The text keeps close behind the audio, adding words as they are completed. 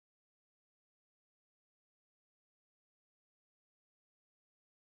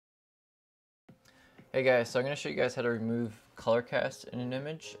Hey guys, so I'm going to show you guys how to remove color cast in an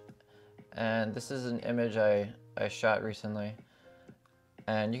image. And this is an image I shot recently.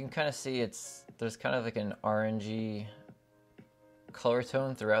 And you can kind of see there's kind of like an orangey color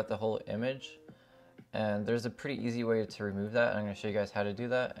tone throughout the whole image. And there's a pretty easy way to remove that. I'm going to show you guys how to do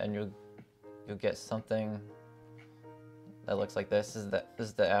that, and you'll get something that looks like this. This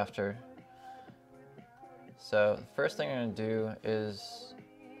is the after. So the first thing I'm going to do is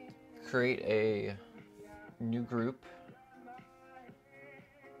create a new group,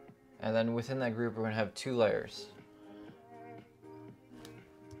 and then within that group we're going to have two layers.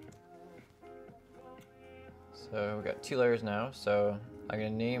 So we've got two layers now, so I'm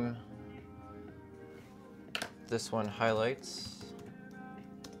going to name this one highlights,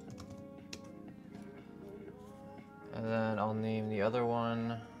 and then I'll name the other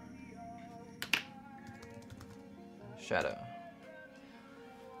one shadow.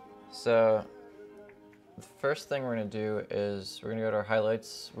 So the first thing we're going to do is we're going to go to our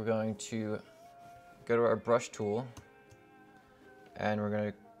highlights. We're going to go to our brush tool, and we're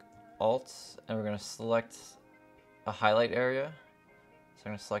going to Alt, and we're going to select a highlight area. So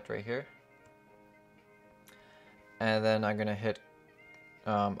I'm going to select right here, and then I'm going to hit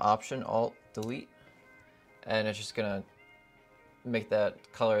Option Alt Delete, and it's just going to make that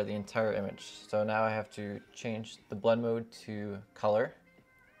color the entire image. So now I have to change the blend mode to color,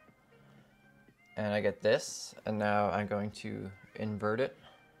 and I get this, and now I'm going to invert it.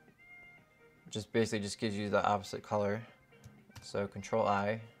 Just basically just gives you the opposite color. So Control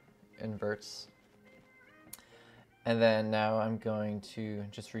I inverts. And then now I'm going to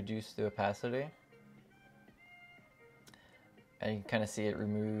just reduce the opacity. And you can kind of see it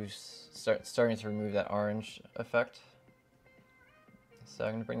starting to remove that orange effect. So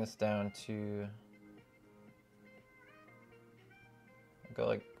I'm going to bring this down to go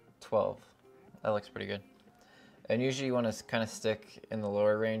like 12. That looks pretty good. And usually you want to kind of stick in the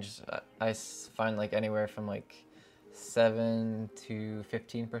lower range. I find like anywhere from like 7 to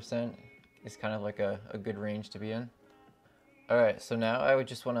 15% is kind of like a good range to be in. Alright, so now I would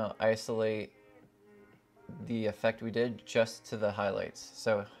just want to isolate the effect we did just to the highlights.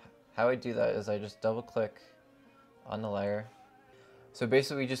 So how I do that is I just double click on the layer. So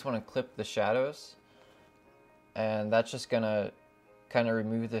basically we just want to clip the shadows, and that's just going to kind of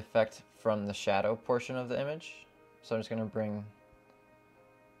remove the effect from the shadow portion of the image. So I'm just going to bring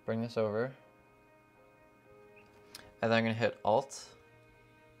this over, and then I'm going to hit Alt,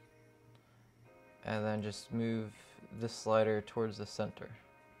 and then just move this slider towards the center.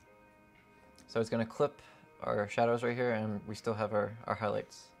 So it's going to clip our shadows right here, and we still have our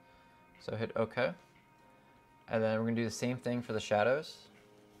highlights. So hit OK, and then we're going to do the same thing for the shadows.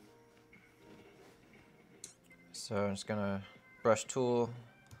 So I'm just going to brush tool,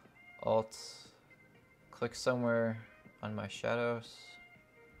 Alt, click somewhere on my shadows,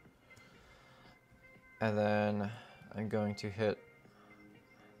 and then I'm going to hit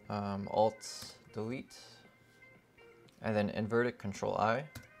Alt Delete, and then invert it, Control I,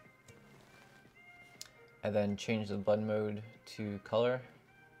 and then change the blend mode to color,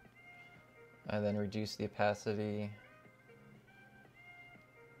 and then reduce the opacity,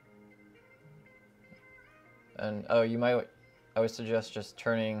 and I would suggest just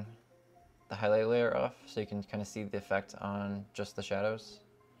turning the highlight layer off so you can kind of see the effect on just the shadows.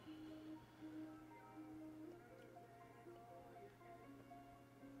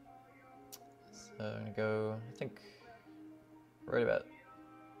 So I'm gonna go, I think right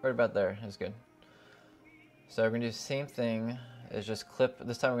about there is good. So we're gonna do the same thing, is just clip.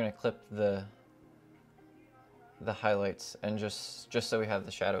 This time we're gonna clip the highlights, and just so we have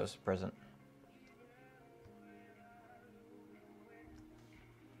the shadows present.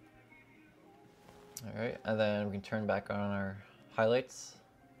 Alright, and then we can turn back on our highlights.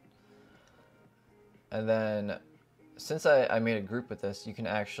 And then, since I made a group with this, you can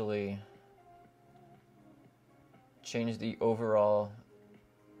actually change the overall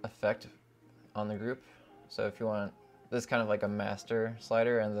effect on the group. So if you want, this is kind of like a master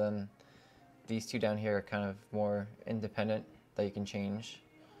slider, and then these two down here are kind of more independent that you can change.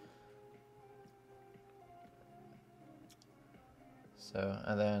 So,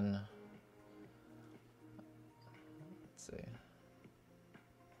 and then see.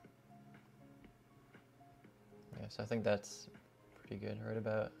 Yeah, so I think that's pretty good, right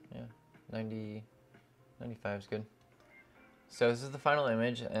about, yeah, 90, 95 is good. So this is the final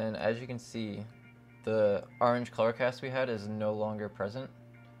image, and as you can see, the orange color cast we had is no longer present.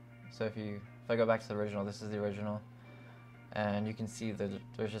 So if I go back to the original, this is the original, and you can see that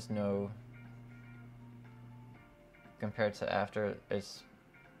there's just no, compared to after, it's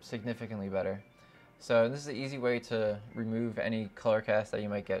significantly better. So this is an easy way to remove any color cast that you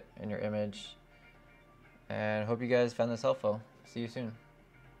might get in your image. And hope you guys found this helpful. See you soon.